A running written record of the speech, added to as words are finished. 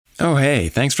Oh, hey,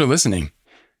 thanks for listening.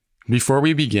 Before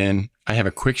we begin, I have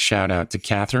a quick shout out to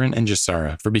Catherine and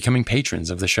Jasara for becoming patrons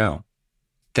of the show.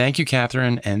 Thank you,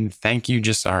 Catherine, and thank you,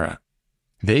 Jasara.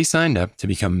 They signed up to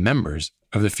become members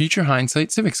of the Future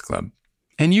Hindsight Civics Club,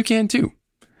 and you can too.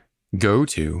 Go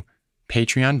to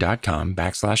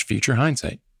patreon.com/Future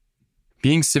Hindsight.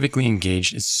 Being civically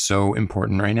engaged is so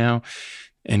important right now,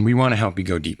 and we want to help you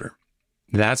go deeper.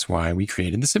 That's why we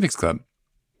created the Civics Club.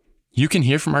 You can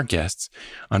hear from our guests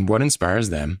on what inspires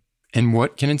them and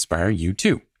what can inspire you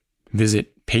too.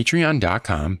 Visit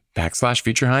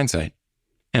patreon.com/Future Hindsight,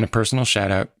 and a personal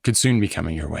shout out could soon be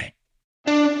coming your way.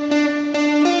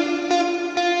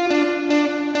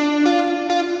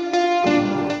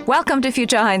 Welcome to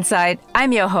Future Hindsight.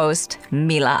 I'm your host,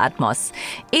 Mila Atmos.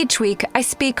 Each week, I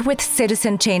speak with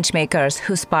citizen changemakers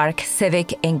who spark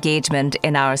civic engagement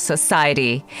in our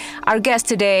society. Our guest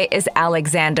today is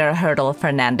Alexander Hurdle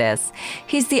Fernandez.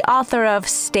 He's the author of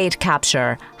State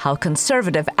Capture: How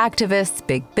Conservative Activists,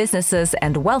 Big Businesses,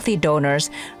 and Wealthy Donors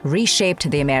Reshaped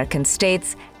the American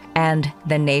States and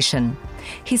the Nation.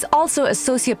 He's also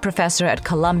associate professor at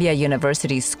Columbia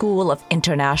University School of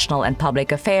International and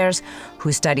Public Affairs,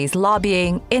 who studies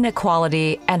lobbying,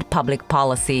 inequality, and public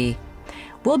policy.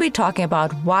 We'll be talking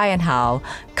about why and how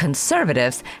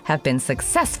conservatives have been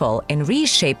successful in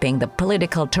reshaping the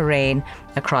political terrain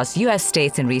across U.S.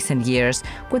 states in recent years,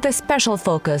 with a special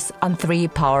focus on three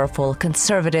powerful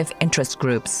conservative interest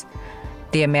groups: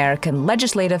 the American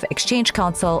Legislative Exchange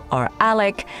Council, or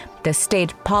ALEC, the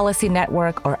State Policy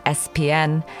Network, or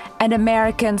SPN, and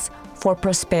Americans for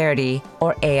Prosperity,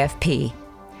 or AFP.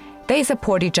 They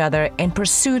support each other in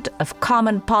pursuit of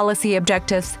common policy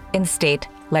objectives in state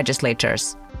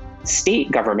legislatures. State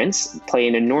governments play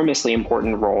an enormously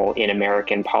important role in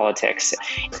American politics.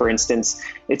 For instance,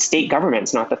 it's state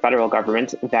governments, not the federal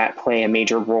government, that play a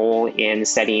major role in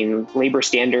setting labor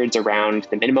standards around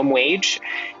the minimum wage.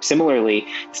 Similarly,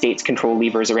 states control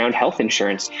levers around health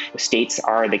insurance. States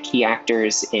are the key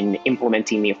actors in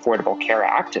implementing the Affordable Care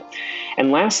Act.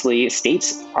 And lastly,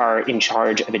 states are in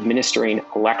charge of administering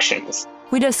elections.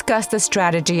 We discussed the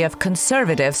strategy of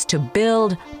conservatives to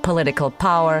build political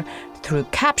power through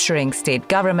capturing state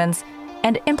governments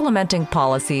and implementing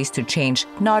policies to change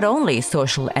not only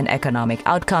social and economic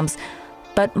outcomes,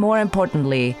 but more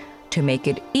importantly, to make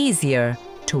it easier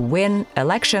to win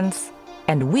elections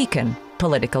and weaken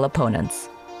political opponents.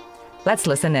 Let's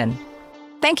listen in.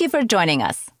 Thank you for joining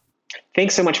us.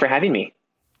 Thanks so much for having me.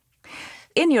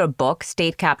 In your book,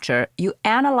 State Capture, you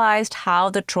analyzed how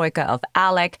the troika of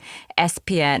ALEC,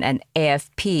 SPN, and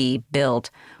AFP built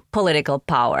political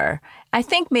power. I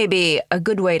think maybe a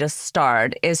good way to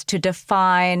start is to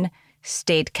define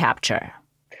state capture.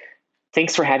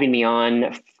 Thanks for having me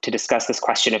on to discuss this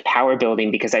question of power building,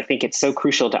 because I think it's so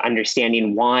crucial to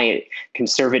understanding why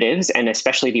conservatives, and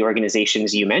especially the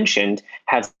organizations you mentioned,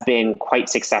 have been quite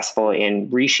successful in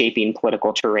reshaping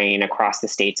political terrain across the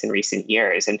states in recent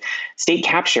years. And state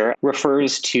capture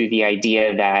refers to the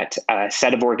idea that a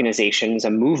set of organizations, a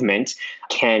movement,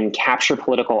 can capture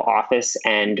political office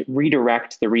and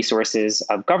redirect the resources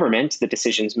of government, the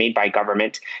decisions made by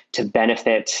government, to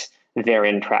benefit their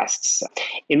interests.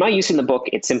 In my use in the book,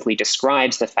 it simply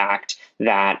describes the fact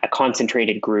that a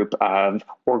concentrated group of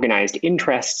organized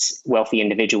interests, wealthy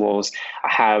individuals,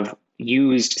 have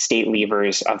used state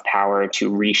levers of power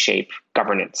to reshape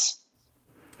governance.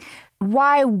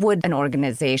 Why would an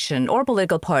organization or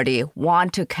political party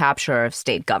want to capture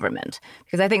state government?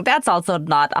 Because I think that's also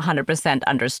not 100%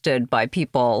 understood by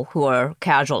people who are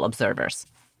casual observers.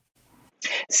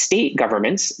 State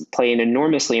governments play an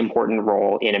enormously important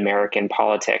role in American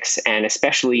politics, and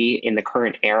especially in the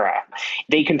current era.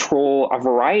 They control a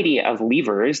variety of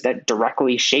levers that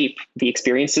directly shape the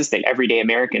experiences that everyday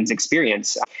Americans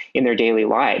experience in their daily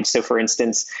lives. So, for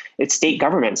instance, it's state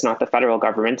governments, not the federal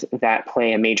government, that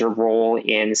play a major role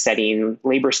in setting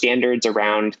labor standards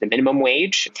around the minimum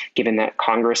wage, given that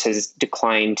Congress has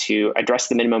declined to address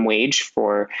the minimum wage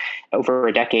for over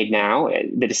a decade now.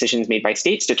 The decisions made by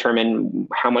states determine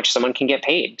how much someone can get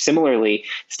paid. Similarly,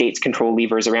 states control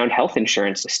levers around health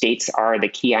insurance. States are the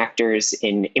key actors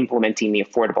in implementing the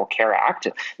Affordable Care Act.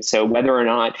 So whether or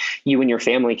not you and your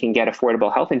family can get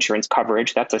affordable health insurance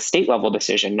coverage, that's a state level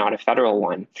decision, not a federal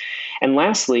one. And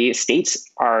lastly, states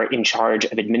are in charge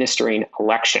of administering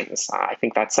elections. I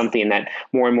think that's something that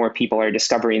more and more people are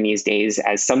discovering these days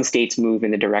as some states move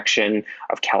in the direction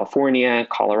of California,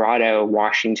 Colorado,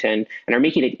 Washington, and are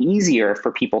making it easier for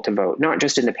people to vote, not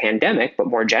just in the pandemic, but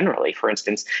more generally. For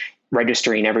instance,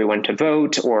 registering everyone to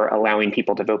vote or allowing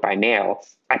people to vote by mail.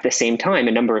 At the same time,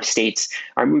 a number of states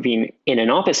are moving in an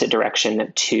opposite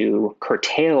direction to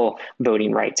curtail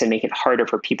voting rights and make it harder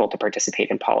for people to participate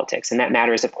in politics. And that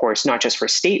matters, of course, not just for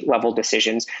state level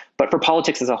decisions, but for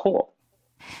politics as a whole.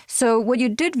 So what you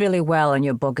did really well in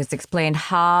your book is explain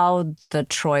how the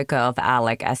troika of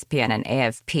ALEC, SPN, and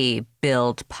AFP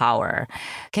build power.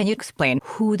 Can you explain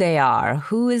who they are?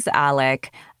 Who is ALEC,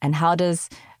 and how does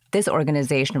this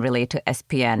organization relate to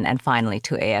SPN and finally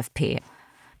to AFP?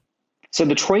 So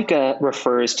the Troika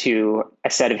refers to a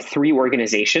set of three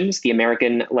organizations: the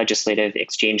American Legislative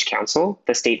Exchange Council,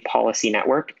 the State Policy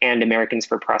Network, and Americans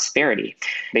for Prosperity.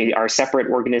 They are separate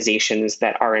organizations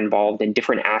that are involved in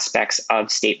different aspects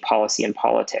of state policy and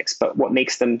politics. But what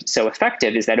makes them so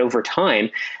effective is that over time,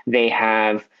 they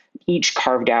have each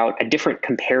carved out a different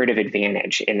comparative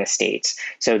advantage in the states.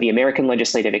 So the American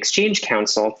Legislative Exchange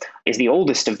Council is the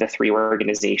oldest of the three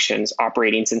organizations,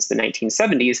 operating since the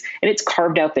 1970s, and it's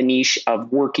carved out the niche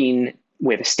of working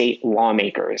with state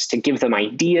lawmakers to give them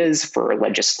ideas for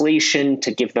legislation, to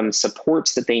give them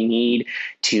supports that they need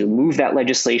to move that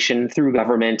legislation through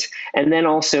government, and then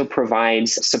also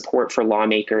provides support for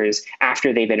lawmakers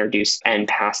after they've introduced and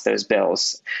passed those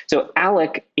bills. So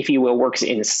ALEC, if you will, works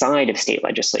inside of state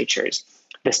legislatures.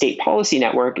 The State Policy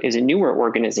Network is a newer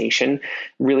organization,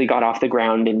 really got off the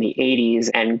ground in the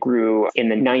 80s and grew in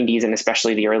the 90s and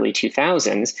especially the early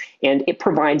 2000s, and it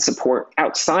provides support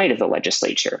outside of the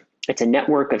legislature. It's a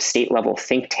network of state-level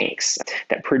think tanks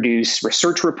that produce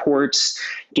research reports,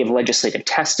 give legislative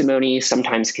testimony,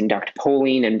 sometimes conduct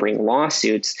polling and bring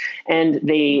lawsuits, and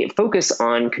they focus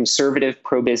on conservative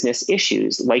pro-business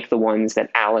issues like the ones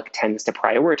that ALEC tends to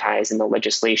prioritize in the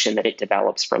legislation that it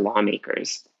develops for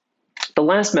lawmakers. The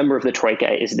last member of the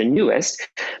Troika is the newest,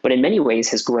 but in many ways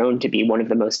has grown to be one of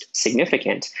the most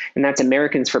significant, and that's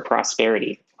Americans for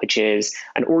Prosperity, which is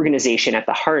an organization at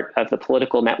the heart of the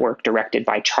political network directed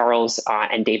by Charles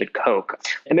and David Koch.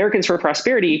 Americans for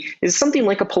Prosperity is something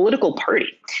like a political party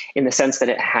in the sense that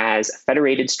it has a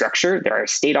federated structure. There are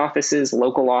state offices,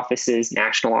 local offices,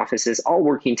 national offices, all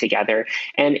working together,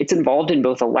 and it's involved in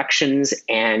both elections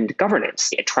and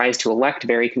governance. It tries to elect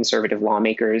very conservative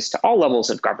lawmakers to all levels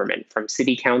of government, from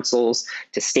city councils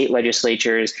to state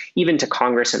legislatures, even to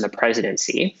Congress and the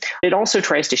presidency. It also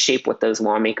tries to shape what those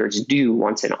lawmakers do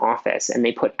once in office, and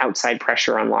they put outside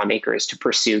pressure on lawmakers to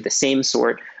pursue the same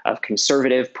sort of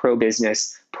conservative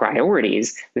pro-business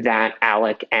priorities that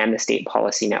ALEC and the State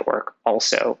Policy Network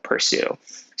also pursue.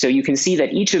 So you can see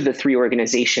that each of the three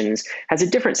organizations has a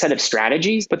different set of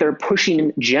strategies, but they're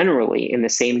pushing generally in the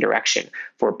same direction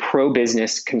for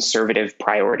pro-business conservative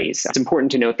priorities. It's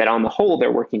important to note that on the whole,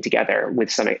 they're working together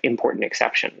with some important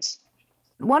exceptions.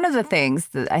 One of the things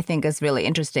that I think is really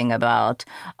interesting about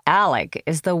ALEC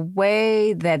is the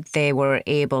way that they were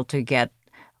able to get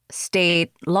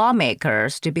state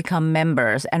lawmakers to become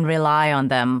members and rely on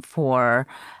them for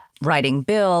writing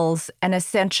bills and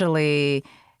essentially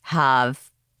have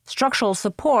structural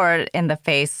support in the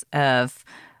face of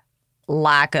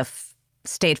lack of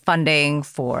state funding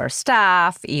for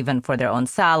staff, even for their own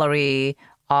salary,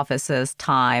 offices,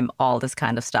 time, all this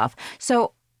kind of stuff.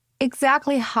 So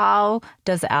exactly how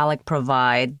does ALEC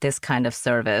provide this kind of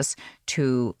service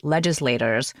to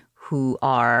legislators who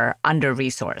are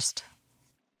under-resourced?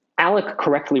 ALEC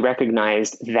correctly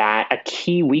recognized that a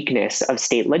key weakness of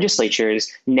state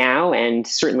legislatures now and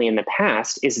certainly in the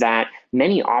past is that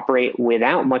many operate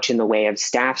without much in the way of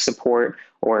staff support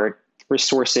or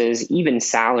resources, even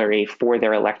salary for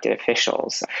their elected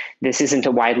officials. This isn't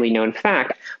a widely known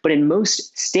fact, but in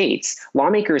most states,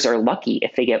 lawmakers are lucky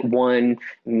if they get one,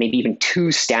 maybe even two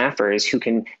staffers who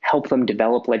can help them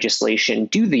develop legislation,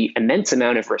 do the immense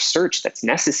amount of research that's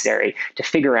necessary to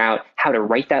figure out how to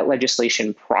write that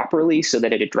legislation properly so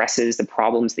that it addresses the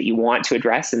problems that you want to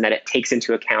address and that it takes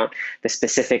into account the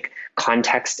specific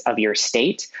context of your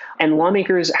state. And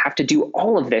lawmakers have to do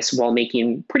all of this while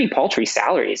making pretty paltry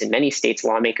salaries. In many states,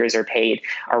 lawmakers are paid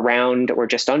around or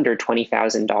just under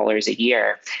 $20,000 a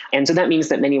year. And so that means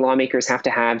that many lawmakers have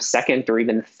to have second or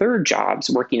even third jobs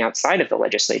working outside of the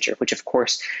legislature, which of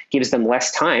course gives them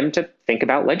less time to think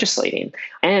about legislating.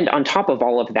 And on top of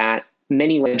all of that,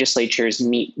 many legislatures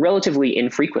meet relatively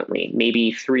infrequently,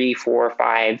 maybe 3, 4,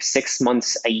 5, 6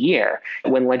 months a year.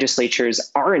 When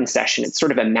legislatures are in session, it's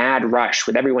sort of a mad rush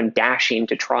with everyone dashing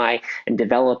to try and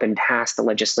develop and pass the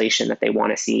legislation that they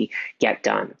want to see get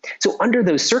done. So under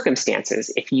those circumstances,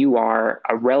 if you are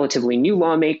a relatively new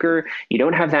lawmaker, you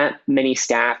don't have that many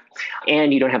staff,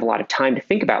 and you don't have a lot of time to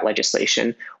think about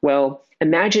legislation, well,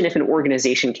 imagine if an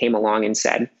organization came along and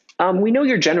said, We know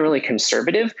you're generally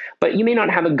conservative, but you may not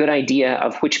have a good idea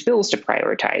of which bills to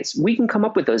prioritize. We can come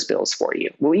up with those bills for you.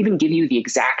 We'll even give you the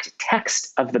exact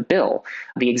text of the bill,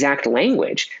 the exact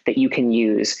language that you can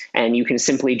use, and you can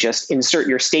simply just insert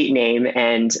your state name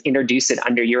and introduce it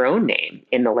under your own name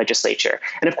in the legislature.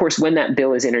 And of course, when that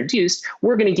bill is introduced,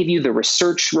 we're going to give you the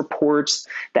research reports,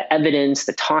 the evidence,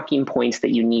 the talking points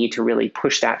that you need to really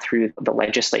push that through the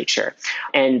legislature.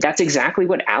 And that's exactly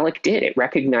what ALEC did. It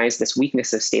recognized this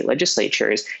weakness of state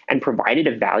legislatures and provided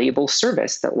a valuable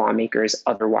service that lawmakers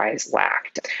otherwise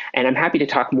lacked. And I'm happy to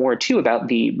talk more too about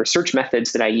the research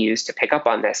methods that I use to pick up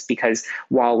on this, because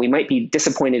while we might be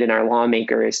disappointed in our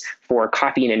lawmakers for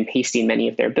copying and pasting many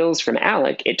of their bills from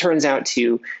ALEC, it turns out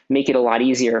to make it a lot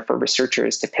easier for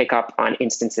researchers to pick up on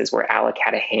instances where ALEC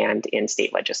had a hand in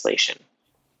state legislation.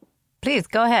 Please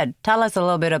go ahead. Tell us a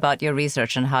little bit about your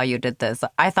research and how you did this.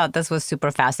 I thought this was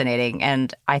super fascinating,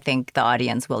 and I think the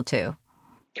audience will too.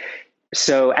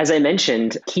 So as I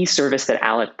mentioned, key service that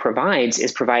ALEC provides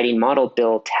is providing model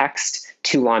bill text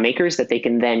to lawmakers that they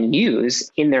can then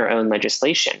use in their own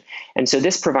legislation. And so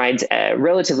this provides a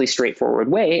relatively straightforward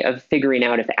way of figuring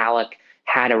out if ALEC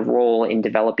had a role in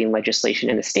developing legislation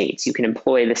in the states. You can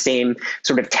employ the same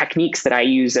sort of techniques that I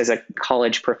use as a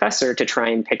college professor to try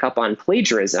and pick up on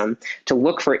plagiarism, to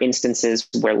look for instances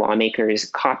where lawmakers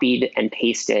copied and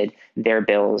pasted their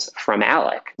bills from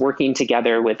ALEC. Working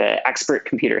together with an expert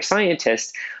computer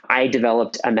scientist, I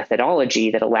developed a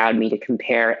methodology that allowed me to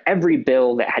compare every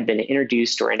bill that had been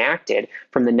introduced or enacted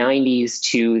from the 90s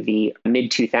to the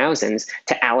mid-2000s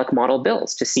to ALEC model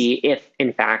bills to see if,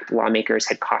 in fact, lawmakers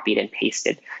had copied and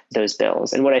pasted those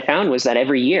bills. And what I found was that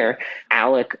every year,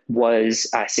 ALEC was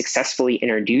successfully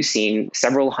introducing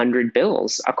several hundred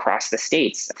bills across the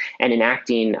states and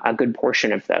enacting a good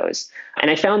portion of those.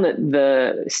 And I found that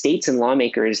the states and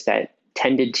lawmakers that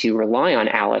tended to rely on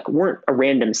ALEC weren't a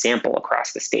random sample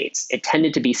across the states. It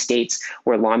tended to be states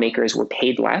where lawmakers were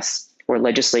paid less, where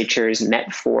legislatures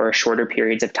met for shorter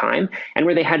periods of time, and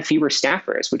where they had fewer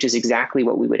staffers, which is exactly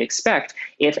what we would expect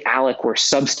if ALEC were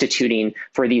substituting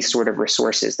for these sort of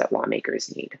resources that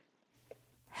lawmakers need.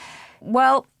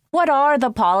 Well, what are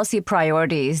the policy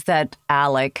priorities that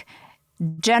ALEC,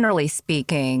 generally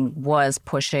speaking, was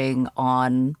pushing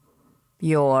on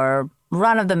your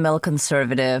run-of-the-mill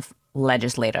conservative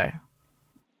legislator?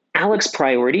 ALEC's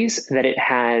priorities that it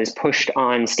has pushed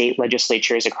on state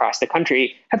legislatures across the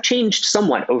country have changed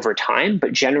somewhat over time,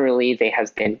 but generally they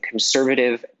have been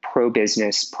conservative,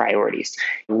 pro-business priorities.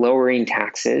 Lowering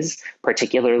taxes,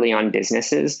 particularly on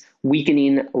businesses,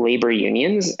 weakening labor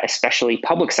unions, especially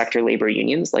public sector labor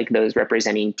unions, like those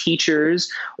representing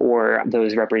teachers or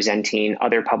those representing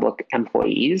other public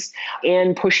employees,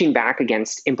 and pushing back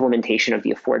against implementation of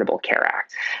the Affordable Care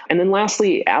Act. And then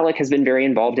lastly, ALEC has been very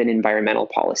involved in environmental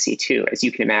policy too. As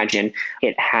you can imagine,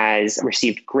 it has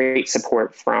received great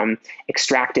support from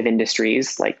extractive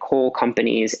industries like coal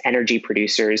companies, energy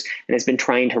producers, and has been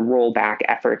trying to roll back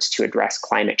efforts to address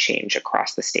climate change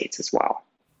across the states as well.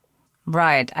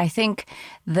 Right. I think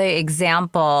the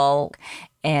example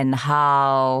in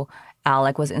how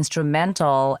ALEC was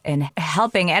instrumental in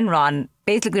helping Enron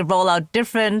basically roll out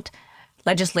different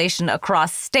legislation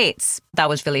across states, that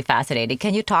was really fascinating.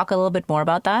 Can you talk a little bit more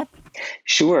about that?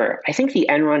 Sure. I think the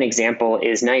Enron example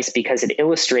is nice because it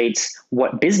illustrates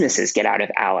what businesses get out of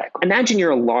ALEC. Imagine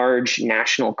you're a large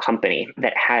national company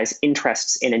that has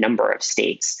interests in a number of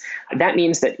states. That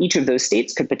means that each of those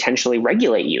states could potentially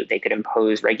regulate you. They could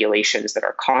impose regulations that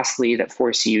are costly, that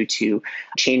force you to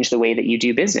change the way that you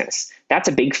do business. That's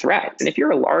a big threat. And if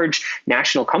you're a large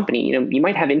national company, you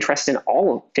might have interest in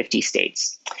all 50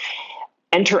 states.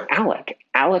 Enter ALEC.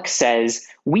 ALEC says,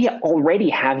 we already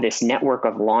have this network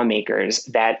of lawmakers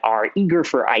that are eager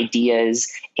for ideas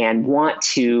and want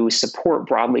to support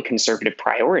broadly conservative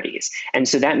priorities. And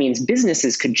so that means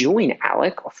businesses could join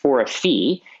ALEC for a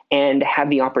fee and have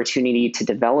the opportunity to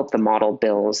develop the model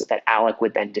bills that ALEC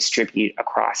would then distribute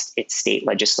across its state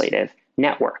legislative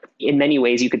network. In many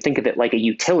ways, you could think of it like a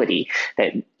utility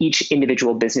that each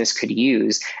individual business could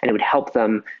use, and it would help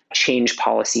them change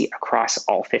policy across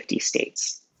all 50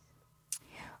 states.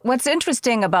 What's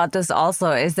interesting about this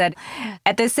also is that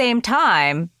at the same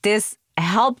time, this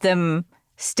helped them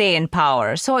stay in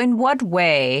power. So in what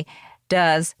way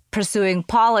does pursuing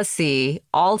policy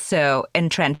also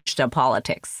entrench the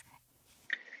politics?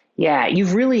 Yeah,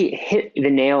 you've really hit the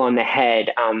nail on the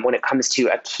head when it comes to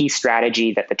a key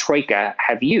strategy that the Troika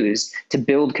have used to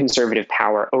build conservative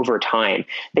power over time.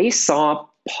 They saw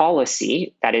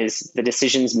policy, that is, the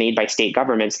decisions made by state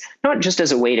governments, not just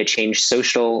as a way to change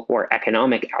social or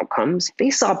economic outcomes. They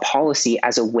saw policy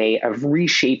as a way of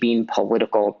reshaping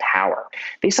political power.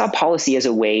 They saw policy as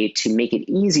a way to make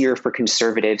it easier for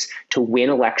conservatives to win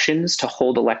elections, to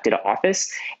hold elected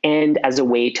office, and as a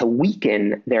way to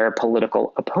weaken their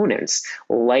political opponents,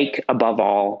 like, above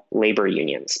all, labor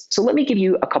unions. So let me give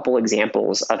you a couple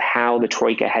examples of how the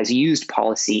Troika has used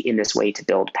policy in this way to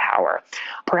build power.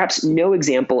 Perhaps no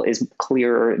example is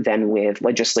clearer than with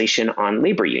legislation on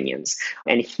labor unions.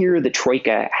 And here the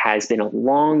Troika has been a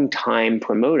long-time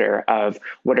promoter of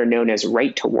what are known as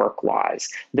right-to-work laws.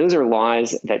 Those are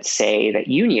laws that say that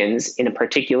unions in a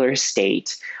particular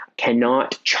state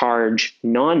cannot charge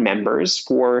non-members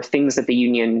for things that the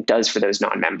union does for those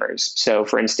non-members. So,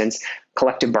 for instance,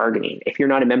 collective bargaining. If you're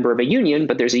not a member of a union,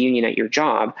 but there's a union at your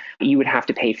job, you would have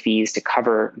to pay fees to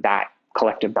cover that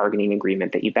collective bargaining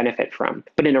agreement that you benefit from.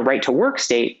 But in a right-to-work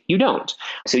state, you don't.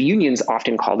 So unions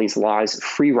often call these laws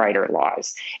free rider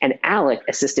laws. And ALEC,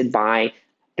 assisted by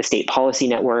the State Policy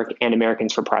Network and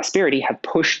Americans for Prosperity, have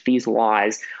pushed these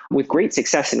laws with great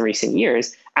success in recent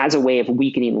years as a way of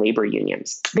weakening labor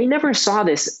unions. They never saw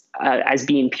this as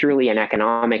being purely an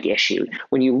economic issue.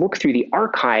 When you look through the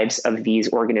archives of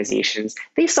these organizations,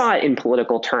 they saw it in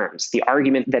political terms. The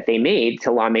argument that they made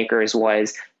to lawmakers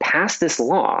was, pass this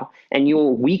law and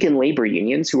you'll weaken labor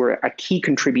unions, who are a key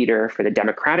contributor for the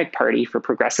Democratic Party, for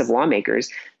progressive lawmakers.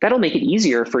 That'll make it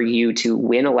easier for you to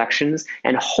win elections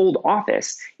and hold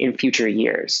office in future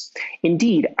years.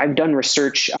 Indeed, I've done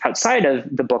research outside of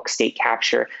the book State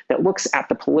Capture that looks at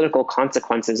the political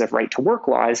consequences of right-to-work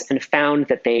laws and found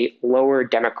that they lower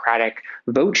Democratic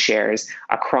vote shares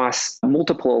across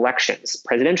multiple elections,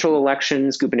 presidential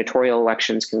elections, gubernatorial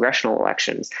elections, congressional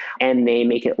elections, and they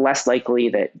make it less likely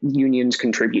that unions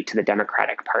contribute to the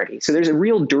Democratic Party. So there's a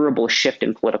real durable shift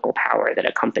in political power that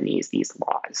accompanies these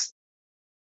laws.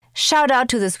 Shout out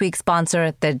to this week's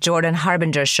sponsor, The Jordan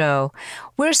Harbinger Show.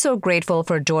 We're so grateful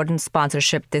for Jordan's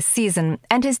sponsorship this season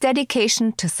and his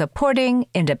dedication to supporting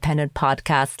independent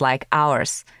podcasts like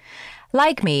ours.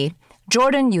 Like me,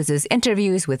 Jordan uses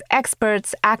interviews with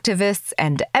experts, activists,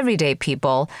 and everyday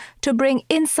people to bring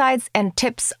insights and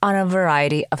tips on a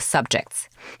variety of subjects.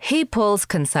 He pulls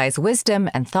concise wisdom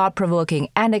and thought-provoking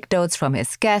anecdotes from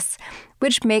his guests,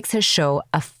 which makes his show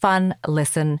a fun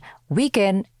listen week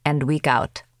in and week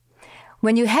out.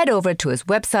 When you head over to his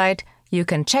website, you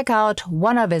can check out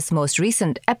one of his most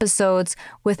recent episodes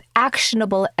with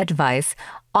actionable advice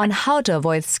on how to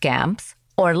avoid scams,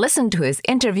 or listen to his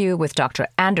interview with Dr.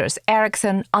 Anders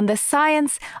Ericsson on the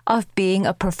science of being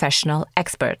a professional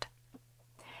expert.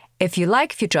 If you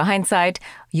like Future Hindsight,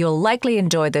 you'll likely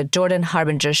enjoy The Jordan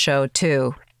Harbinger Show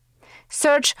too.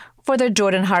 Search for The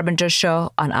Jordan Harbinger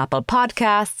Show on Apple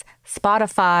Podcasts,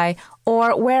 Spotify,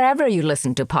 or wherever you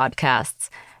listen to podcasts.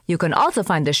 You can also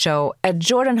find the show at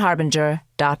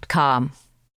jordanharbinger.com.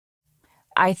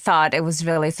 I thought it was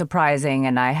really surprising,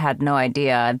 and I had no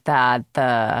idea that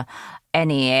the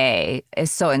NEA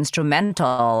is so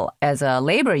instrumental as a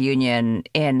labor union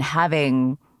in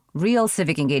having real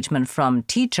civic engagement from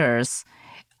teachers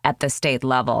at the state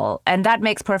level. And that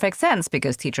makes perfect sense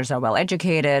because teachers are well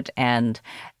educated and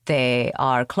they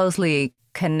are closely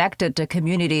connected to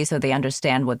community, so they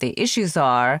understand what the issues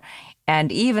are.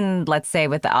 And even, let's say,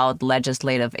 without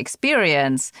legislative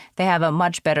experience, they have a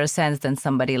much better sense than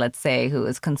somebody, let's say, who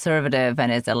is conservative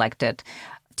and is elected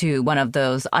to one of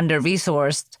those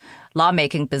under-resourced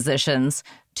lawmaking positions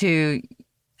to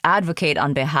advocate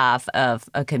on behalf of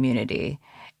a community.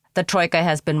 The Troika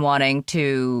has been wanting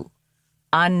to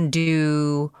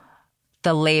undo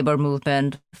the labor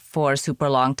movement for a super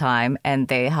long time, and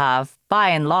they have, by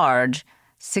and large,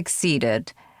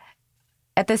 succeeded.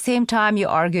 At the same time, you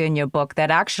argue in your book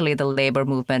that actually the labor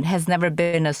movement has never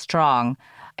been as strong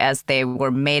as they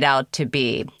were made out to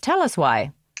be. Tell us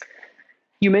why.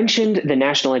 You mentioned the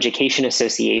National Education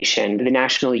Association, the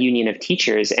National Union of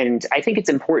Teachers, and I think it's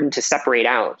important to separate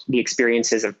out the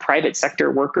experiences of private sector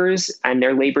workers and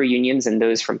their labor unions and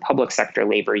those from public sector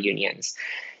labor unions.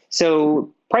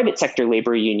 So private sector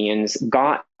labor unions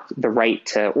got the right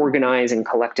to organize and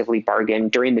collectively bargain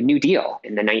during the New Deal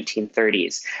in the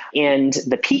 1930s. And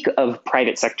the peak of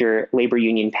private sector labor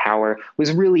union power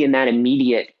was really in that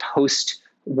immediate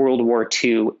post-World War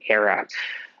II era.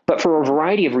 But for a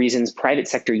variety of reasons, private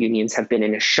sector unions have been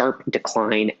in a sharp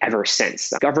decline ever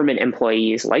since. Government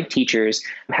employees, like teachers,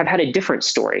 have had a different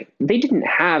story. They didn't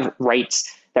have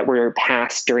rights that were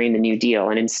passed during the New Deal,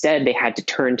 and instead they had to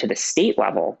turn to the state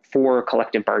level for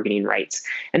collective bargaining rights.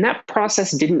 And that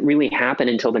process didn't really happen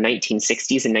until the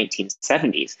 1960s and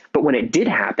 1970s. But when it did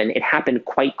happen, it happened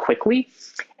quite quickly.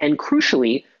 And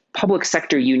crucially, public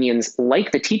sector unions,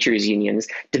 like the teachers' unions,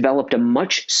 developed a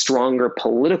much stronger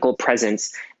political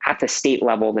presence at the state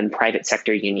level than private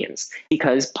sector unions,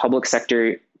 because public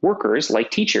sector workers,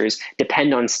 like teachers,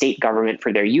 depend on state government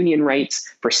for their union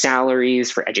rights, for salaries,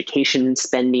 for education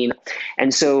spending.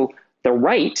 And so the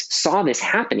right saw this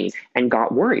happening and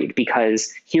got worried,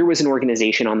 because here was an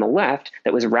organization on the left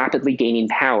that was rapidly gaining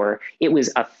power. It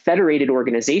was a federated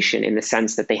organization in the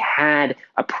sense that they had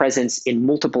a presence in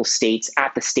multiple states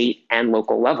at the state and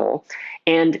local level.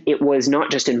 And it was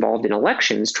not just involved in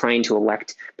elections, trying to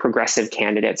elect progressive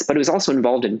candidates, but it was also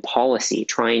involved in policy,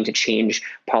 trying to change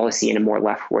policy in a more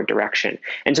leftward direction.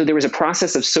 And so there was a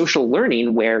process of social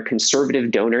learning where conservative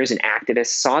donors and activists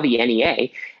saw the NEA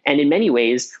and in many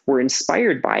ways were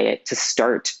inspired by it to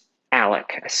start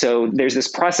ALEC. So there's this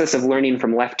process of learning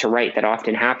from left to right that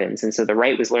often happens. And so the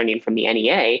right was learning from the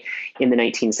NEA in the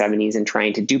 1970s and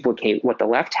trying to duplicate what the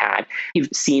left had. You've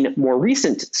seen more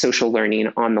recent social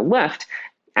learning on the left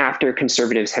after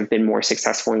conservatives have been more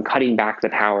successful in cutting back the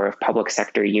power of public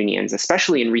sector unions,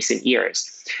 especially in recent years.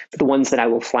 The ones that I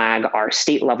will flag are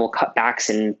state level cutbacks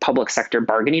in public sector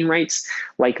bargaining rights,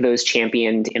 like those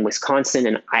championed in Wisconsin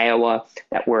and Iowa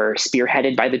that were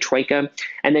spearheaded by the Troika.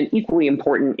 And then equally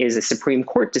important is a Supreme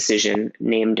Court decision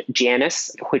named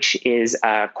Janus, which is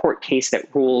a court case that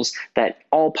rules that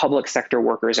all public sector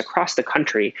workers across the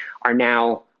country are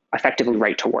now effectively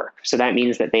right to work. So that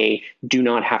means that they do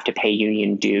not have to pay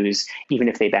union dues, even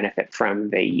if they benefit from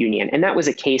the union. And that was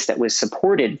a case that was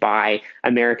supported by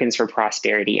Americans for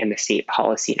Prosperity and the State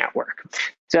Policy Network.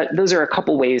 So those are a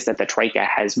couple ways that the Troika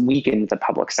has weakened the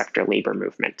public sector labor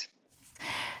movement.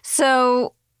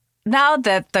 So now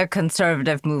that the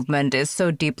conservative movement is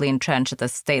so deeply entrenched at the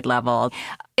state level,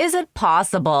 is it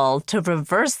possible to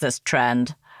reverse this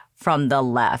trend from the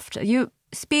left? You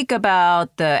speak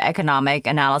about the Economic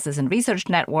Analysis and Research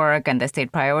Network and the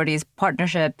State Priorities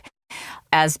Partnership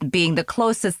as being the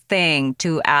closest thing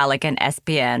to ALEC and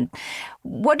SPN.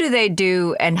 What do they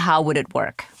do and how would it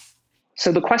work?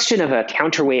 So the question of a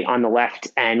counterweight on the left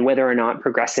and whether or not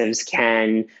progressives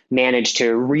can manage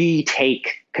to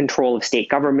retake control of state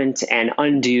government and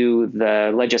undo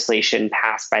the legislation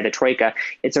passed by the Troika,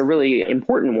 it's a really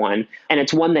important one. And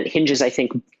it's one that hinges, I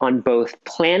think, on both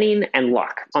planning and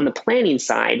luck. On the planning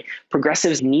side,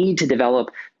 progressives need to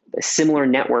develop similar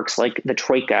networks like the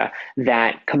Troika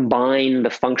that combine the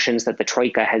functions that the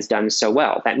Troika has done so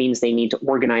well. That means they need to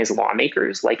organize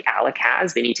lawmakers like ALEC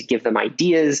has. They need to give them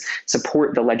ideas,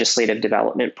 support the legislative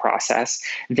development process.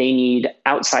 They need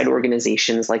outside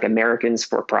organizations like Americans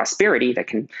for Prosperity that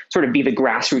can sort of be the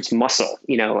grassroots muscle,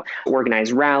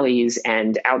 organize rallies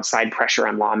and outside pressure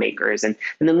on lawmakers. And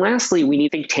then lastly, we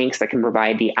need think tanks that can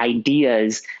provide the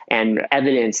ideas and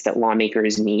evidence that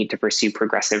lawmakers need to pursue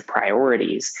progressive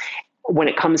priorities. When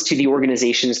it comes to the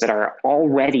organizations that are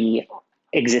already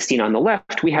existing on the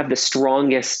left, we have the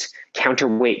strongest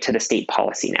counterweight to the State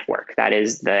Policy Network. That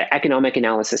is the Economic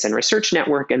Analysis and Research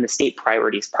Network and the State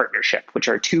Priorities Partnership, which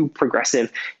are two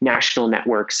progressive national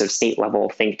networks of state-level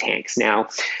think tanks. Now,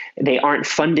 they aren't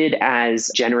funded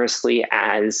as generously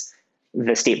as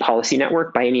the State Policy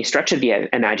Network by any stretch of the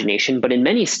imagination, but in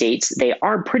many states, they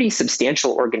are pretty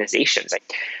substantial organizations.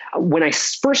 When I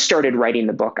first started writing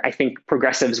the book, I think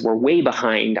progressives were way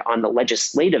behind on the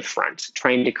legislative front,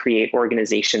 trying to create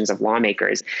organizations of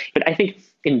lawmakers. But I think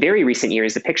in very recent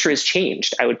years, the picture has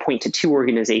changed. I would point to two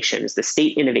organizations, the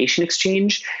State Innovation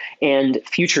Exchange and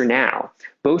Future Now.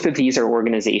 Both of these are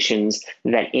organizations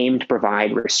that aim to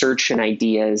provide research and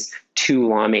ideas to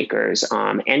lawmakers.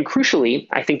 And crucially,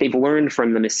 I think they've learned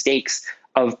from the mistakes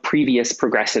of previous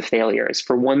progressive failures.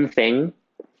 For one thing,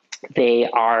 they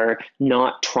are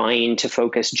not trying to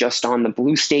focus just on the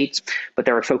blue states, but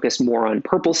they're focused more on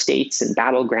purple states and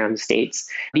battleground states.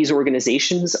 These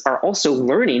organizations are also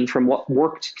learning from what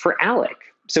worked for ALEC.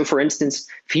 So, for instance,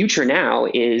 Future Now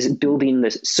is building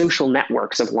the social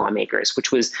networks of lawmakers,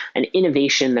 which was an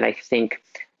innovation that I think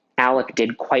ALEC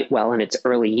did quite well in its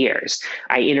early years.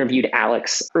 I interviewed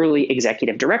ALEC's early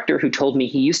executive director, who told me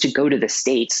he used to go to the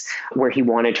states where he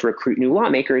wanted to recruit new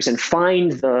lawmakers and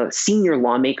find the senior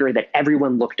lawmaker that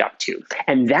everyone looked up to.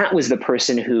 And that was the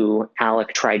person who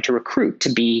ALEC tried to recruit to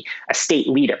be a state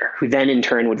leader, who then in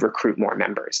turn would recruit more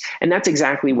members. And that's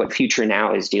exactly what Future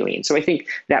Now is doing. So I think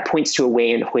that points to a way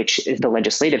in which the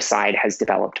legislative side has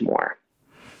developed more.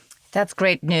 That's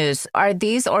great news. Are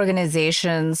these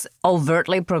organizations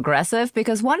overtly progressive?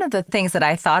 Because one of the things that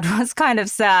I thought was kind of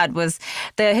sad was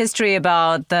the history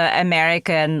about the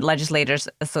American Legislators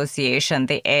Association,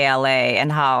 the ALA,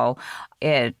 and how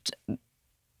it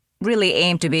really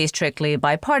aimed to be strictly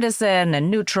bipartisan and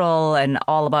neutral and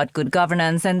all about good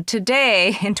governance. And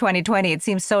today, in 2020, it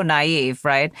seems so naive,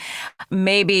 right?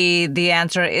 Maybe the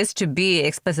answer is to be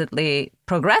explicitly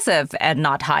progressive and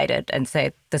not hide it and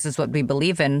say, this is what we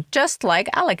believe in, just like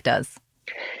ALEC does.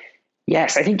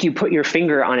 Yes, I think you put your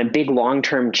finger on a big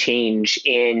long-term change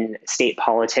in state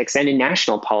politics and in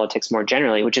national politics more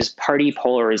generally, which is party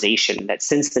polarization. That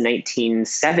since the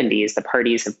 1970s, the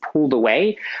parties have pulled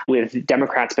away, with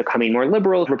Democrats becoming more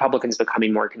liberal, Republicans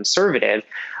becoming more conservative.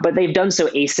 But they've done so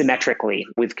asymmetrically,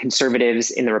 with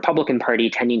conservatives in the Republican Party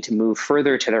tending to move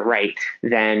further to the right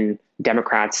than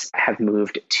Democrats have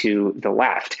moved to the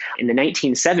left. In the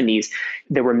 1970s,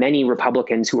 there were many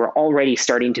Republicans who were already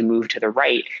starting to move to the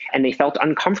right, and they felt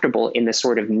uncomfortable in the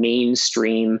sort of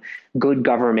mainstream good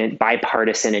government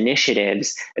bipartisan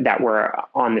initiatives that were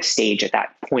on the stage at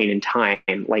that point in time,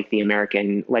 like the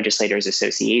American Legislators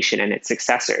Association and its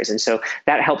successors. And so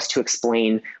that helps to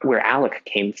explain where ALEC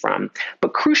came from.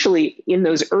 But crucially, in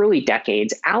those early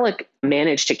decades, ALEC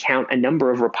managed to count a number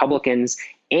of Republicans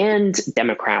and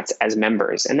Democrats as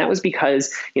members. And that was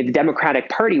because the Democratic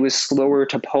Party was slower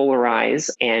to polarize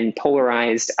and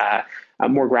polarized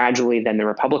more gradually than the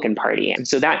Republican Party. And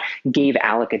so that gave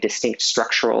ALEC a distinct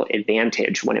structural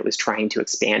advantage when it was trying to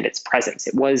expand its presence.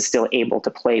 It was still able to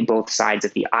play both sides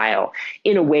of the aisle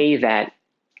in a way that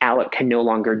ALEC can no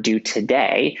longer do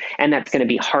today. And that's going to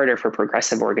be harder for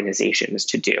progressive organizations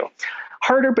to do.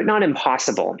 Harder, but not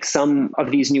impossible. Some of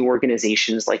these new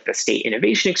organizations, like the State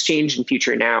Innovation Exchange and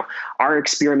Future Now, are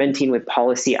experimenting with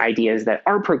policy ideas that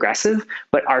are progressive,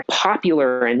 but are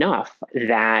popular enough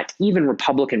that even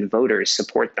Republican voters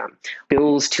support them.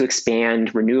 Bills to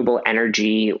expand renewable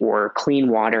energy or clean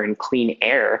water and clean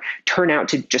air turn out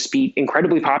to just be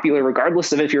incredibly popular,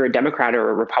 regardless of if you're a Democrat or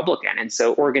a Republican. And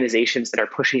so organizations that are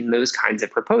pushing those kinds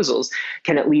of proposals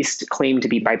can at least claim to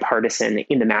be bipartisan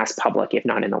in the mass public, if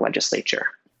not in the legislature.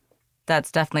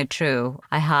 That's definitely true.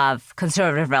 I have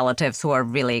conservative relatives who are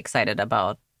really excited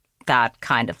about that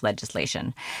kind of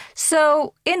legislation.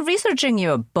 So in researching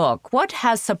your book, what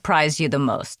has surprised you the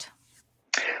most?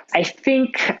 I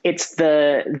think it's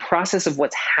the process of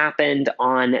what's happened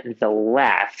on the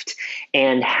left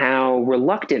and how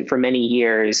reluctant for many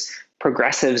years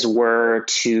progressives were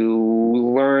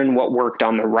to learn what worked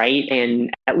on the right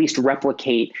and at least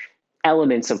replicate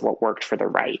elements of what worked for the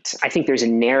right. I think there's a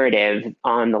narrative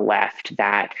on the left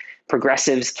that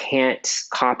progressives can't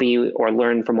copy or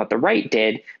learn from what the right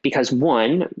did because,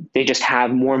 one, they just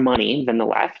have more money than the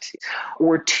left,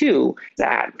 or two,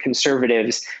 that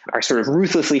conservatives are sort of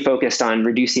ruthlessly focused on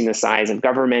reducing the size of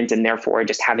government and therefore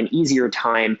just have an easier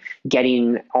time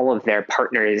getting all of their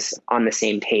partners on the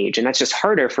same page. And that's just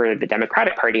harder for the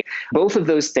Democratic Party. Both of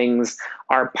those things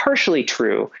are partially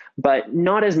true, but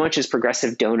not as much as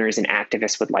progressive donors and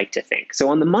activists would like to think. So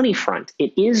on the money front,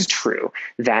 it is true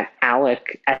that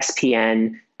ALEC,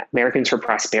 SPN, Americans for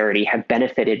Prosperity have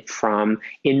benefited from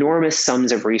enormous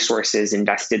sums of resources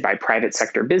invested by private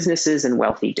sector businesses and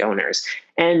wealthy donors.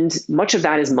 And much of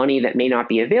that is money that may not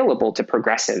be available to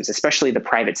progressives, especially the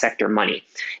private sector money.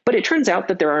 But it turns out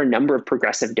that there are a number of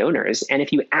progressive donors. And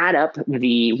if you add up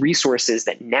the resources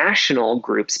that national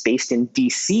groups based in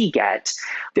DC get,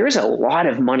 there's a lot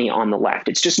of money on the left.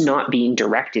 It's just not being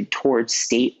directed towards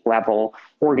state level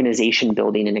organization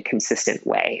building in a consistent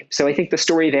way. So I think the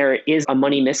story there is a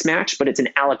money mismatch, but it's an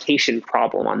allocation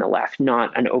problem on the left,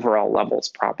 not an overall levels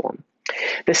problem.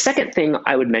 The second thing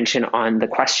I would mention on the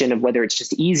question of whether it's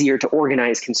just easier to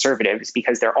organize conservatives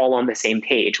because they're all on the same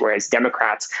page, whereas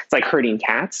Democrats, it's like herding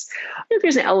cats. I think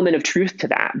there's an element of truth to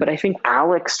that, but I think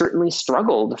ALEC certainly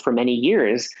struggled for many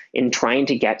years in trying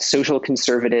to get social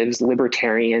conservatives,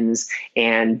 libertarians,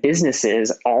 and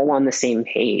businesses all on the same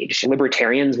page.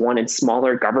 Libertarians wanted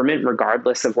smaller government,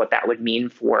 regardless of what that would mean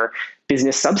for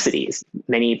business subsidies.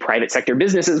 Many private sector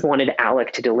businesses wanted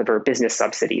ALEC to deliver business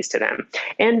subsidies to them.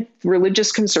 And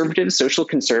religious conservatives, social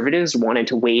conservatives wanted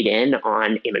to weigh in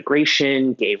on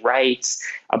immigration, gay rights,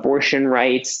 abortion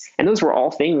rights. And those were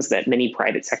all things that many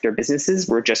private sector businesses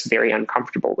were just very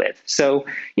uncomfortable with. So,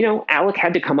 ALEC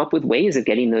had to come up with ways of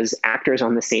getting those actors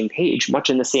on the same page, much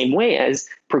in the same way as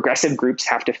progressive groups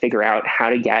have to figure out how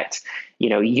to get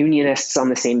unionists on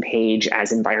the same page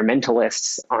as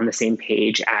environmentalists, on the same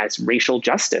page as racial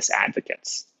justice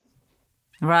advocates.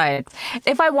 Right.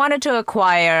 If I wanted to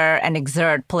acquire and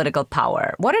exert political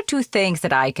power, what are two things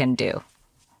that I can do?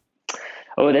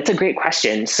 Oh, that's a great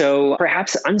question. So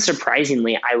perhaps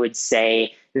unsurprisingly, I would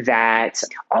say that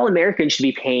all Americans should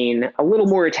be paying a little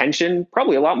more attention,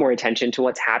 probably a lot more attention to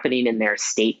what's happening in their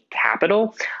state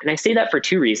capital. And I say that for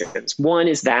two reasons. One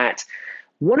is that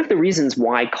one of the reasons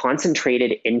why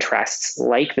concentrated interests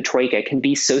like the Troika can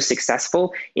be so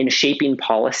successful in shaping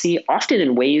policy, often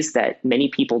in ways that many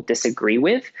people disagree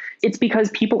with, it's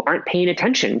because people aren't paying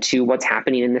attention to what's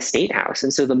happening in the state house.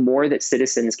 And so the more that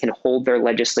citizens can hold their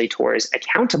legislators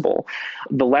accountable,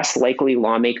 the less likely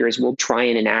lawmakers will try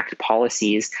and enact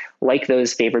policies like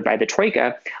those favored by the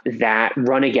Troika that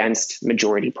run against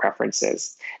majority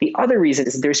preferences. The other reason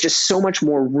is there's just so much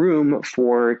more room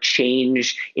for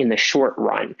change in the short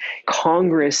run.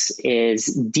 Congress is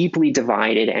deeply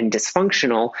divided and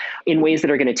dysfunctional in ways that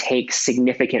are going to take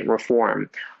significant reform.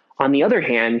 On the other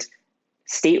hand,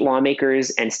 state lawmakers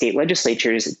and state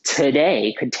legislatures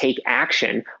today could take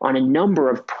action on a number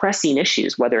of pressing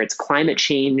issues, whether it's climate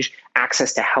change,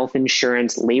 access to health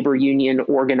insurance, labor union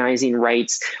organizing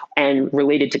rights, and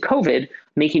related to COVID,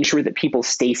 making sure that people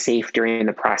stay safe during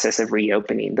the process of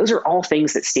reopening. Those are all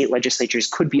things that state legislatures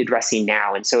could be addressing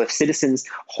now. And so if citizens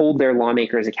hold their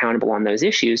lawmakers accountable on those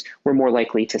issues, we're more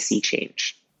likely to see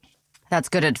change. That's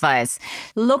good advice.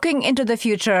 Looking into the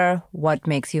future, what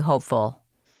makes you hopeful?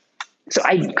 So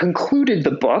I concluded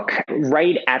the book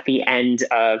right at the end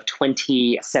of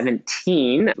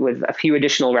 2017 with a few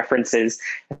additional references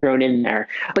thrown in there.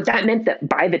 But that meant that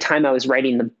by the time I was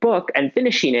writing the book and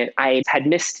finishing it, I had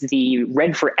missed the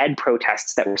Red for Ed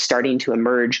protests that were starting to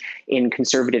emerge in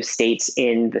conservative states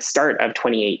in the start of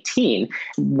 2018.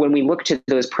 When we looked at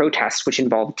those protests, which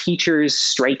involved teachers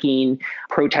striking,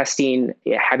 protesting,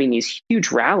 having these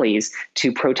huge rallies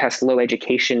to protest low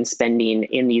education spending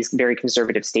in these very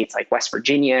conservative states like West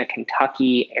Virginia,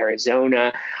 Kentucky,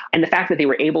 Arizona, and the fact that they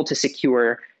were able to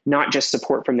secure not just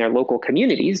support from their local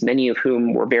communities, many of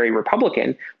whom were very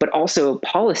Republican, but also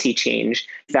policy change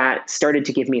that started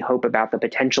to give me hope about the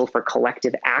potential for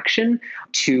collective action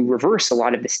to reverse a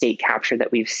lot of the state capture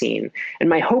that we've seen. And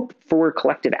my hope for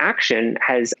collective action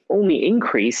has only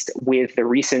increased with the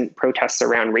recent protests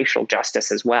around racial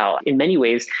justice as well. In many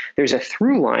ways, there's a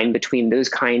through line between those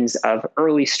kinds of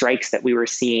early strikes that we were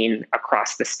seeing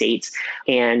across the states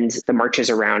and the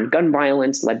marches around gun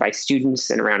violence led by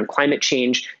students and around climate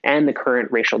change and the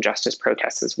current racial justice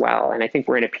protests as well. And I think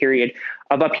we're in a period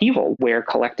of upheaval where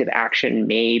collective action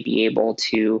may be able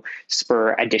to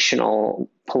spur additional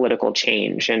political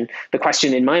change. And the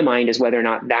question in my mind is whether or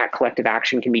not that collective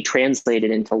action can be translated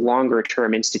into longer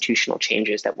term institutional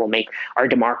changes that will make our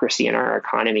democracy and our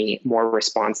economy more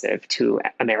responsive to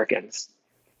Americans.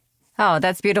 Oh,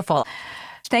 that's beautiful.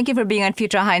 Thank you for being on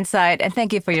Future Hindsight, and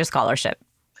thank you for your scholarship.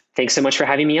 Thanks so much for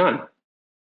having me on.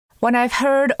 When I've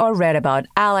heard or read about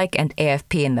ALEC and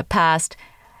AFP in the past,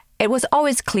 it was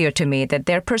always clear to me that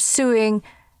they're pursuing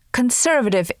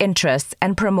conservative interests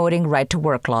and promoting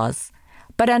right-to-work laws.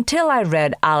 But until I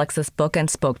read Alex's book and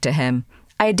spoke to him,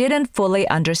 I didn't fully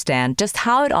understand just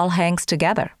how it all hangs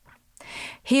together.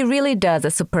 He really does a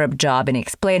superb job in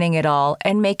explaining it all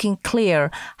and making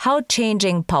clear how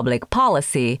changing public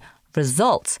policy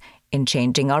results in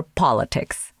changing our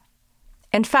politics.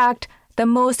 In fact, the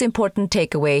most important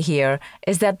takeaway here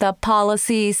is that the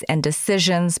policies and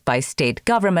decisions by state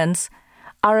governments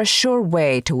are a sure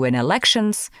way to win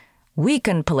elections,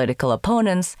 weaken political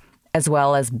opponents, as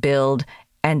well as build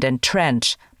and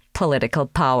entrench political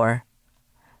power.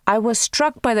 I was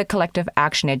struck by the collective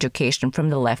action education from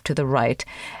the left to the right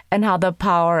and how the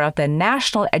power of the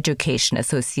National Education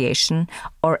Association,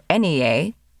 or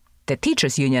NEA, the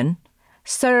teachers' union,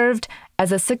 served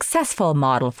as a successful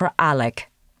model for ALEC.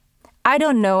 I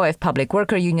don't know if public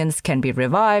worker unions can be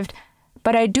revived,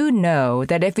 but I do know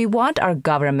that if we want our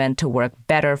government to work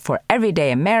better for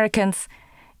everyday Americans,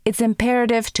 it's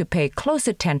imperative to pay close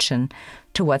attention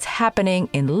to what's happening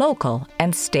in local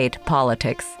and state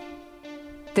politics.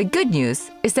 The good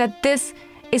news is that this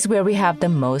is where we have the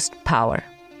most power.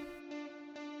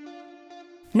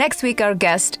 Next week, our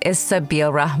guest is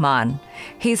Sabeel Rahman.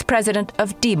 He's president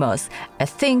of Demos, a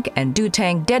think and do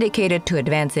tank dedicated to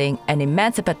advancing an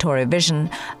emancipatory vision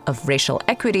of racial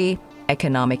equity,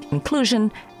 economic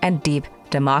inclusion, and deep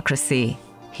democracy.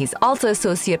 He's also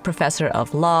associate professor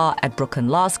of law at Brooklyn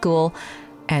Law School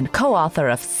and co-author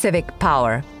of Civic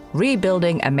Power,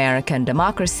 Rebuilding American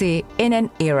Democracy in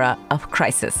an Era of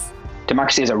Crisis.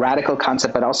 Democracy is a radical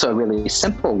concept, but also a really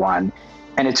simple one.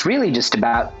 And it's really just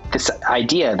about this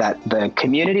idea that the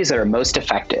communities that are most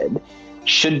affected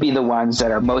should be the ones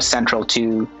that are most central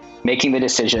to making the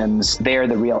decisions. They're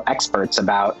the real experts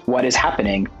about what is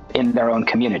happening in their own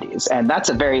communities. And that's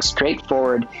a very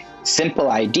straightforward,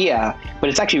 simple idea, but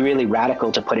it's actually really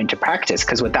radical to put into practice,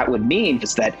 because what that would mean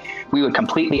is that we would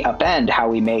completely upend how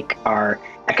we make our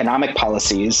economic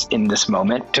policies in this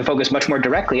moment to focus much more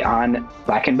directly on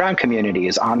Black and Brown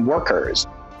communities, on workers.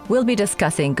 We'll be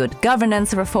discussing good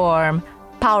governance reform,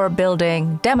 power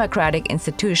building, democratic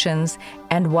institutions,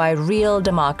 and why real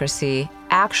democracy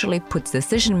actually puts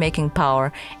decision-making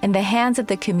power in the hands of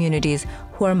the communities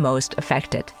who are most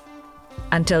affected.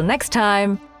 Until next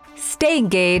time, stay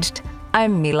engaged.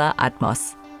 I'm Mila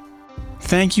Atmos.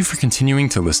 Thank you for continuing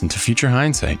to listen to Future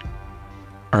Hindsight.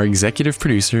 Our executive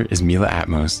producer is Mila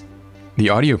Atmos. The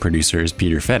audio producer is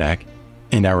Peter Fedak.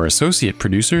 And our associate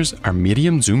producers are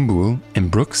Miriam Zumbul and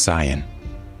Brooke Sayan.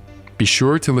 Be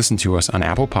sure to listen to us on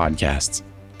Apple Podcasts,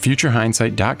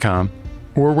 futurehindsight.com,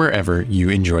 or wherever you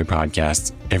enjoy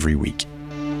podcasts every week.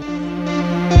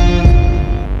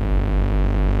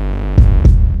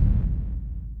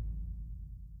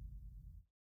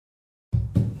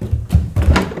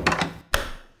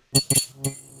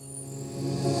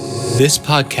 This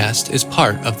podcast is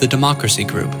part of the Democracy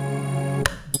Group.